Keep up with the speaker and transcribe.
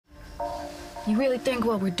You really think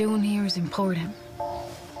what we're doing here is important?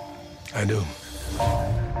 I do.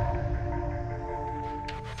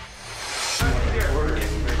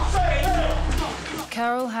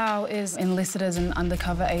 Carol Howe is enlisted as an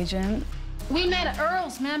undercover agent. We met at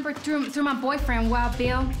Earl's, remember, through my boyfriend, Wild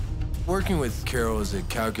Bill. Working with Carol is a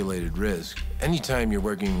calculated risk. Anytime you're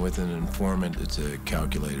working with an informant, it's a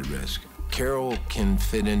calculated risk. Carol can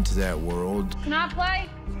fit into that world. Can I play?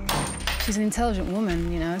 She's an intelligent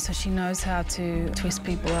woman, you know, so she knows how to twist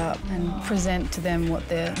people up and present to them what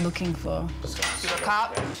they're looking for. You're a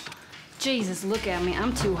cop? Jesus, look at me.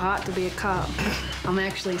 I'm too hot to be a cop. I'm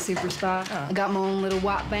actually a super spy. I got my own little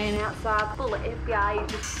white van outside full of FBI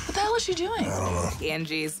agents. What the hell is she doing? I don't know.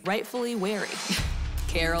 Angie's rightfully wary.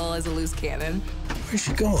 Carol is a loose cannon. Where's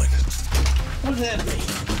she going? What does that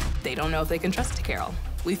mean? They don't know if they can trust Carol.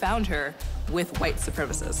 We found her with white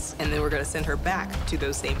supremacists, and then we're going to send her back to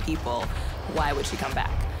those same people. Why would she come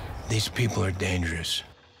back? These people are dangerous.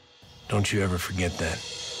 Don't you ever forget that.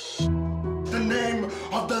 The name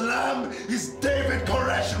of the Lamb is David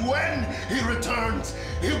Koresh. When he returns,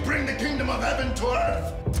 he'll bring the kingdom of heaven to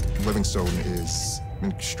earth. Livingstone is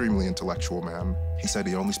an extremely intellectual man. He said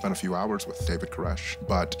he only spent a few hours with David Koresh,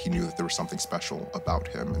 but he knew that there was something special about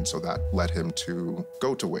him, and so that led him to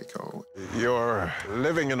go to Waco. You're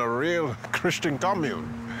living in a real Christian commune,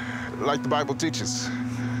 like the Bible teaches.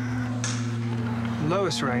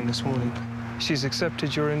 Lois rang this morning. She's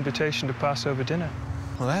accepted your invitation to Passover dinner.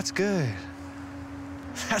 Well, that's good.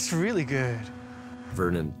 That's really good.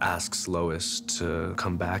 Vernon asks Lois to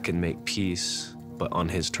come back and make peace, but on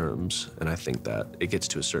his terms. And I think that it gets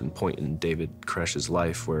to a certain point in David Koresh's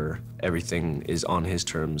life where everything is on his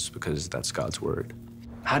terms because that's God's word.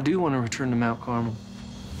 I do want to return to Mount Carmel,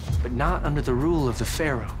 but not under the rule of the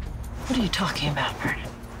Pharaoh. What are you talking about, Vernon?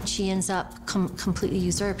 She ends up completely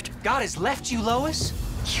usurped. God has left you, Lois?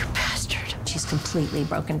 You bastard. She's completely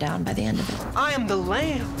broken down by the end of it. I am the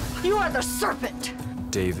Lamb. You are the serpent.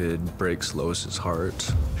 David breaks Lois's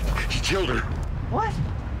heart. He killed her. What?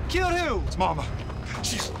 Killed who? It's Mama.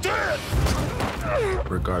 She's dead!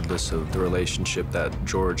 Regardless of the relationship that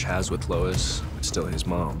George has with Lois, it's still his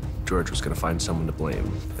mom. George was going to find someone to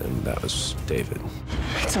blame, and that was David.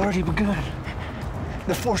 It's already begun.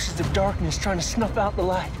 The forces of darkness trying to snuff out the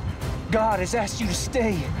light. God has asked you to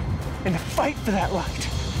stay and to fight for that light.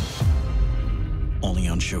 Only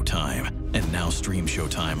on Showtime, and now stream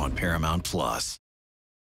Showtime on Paramount+.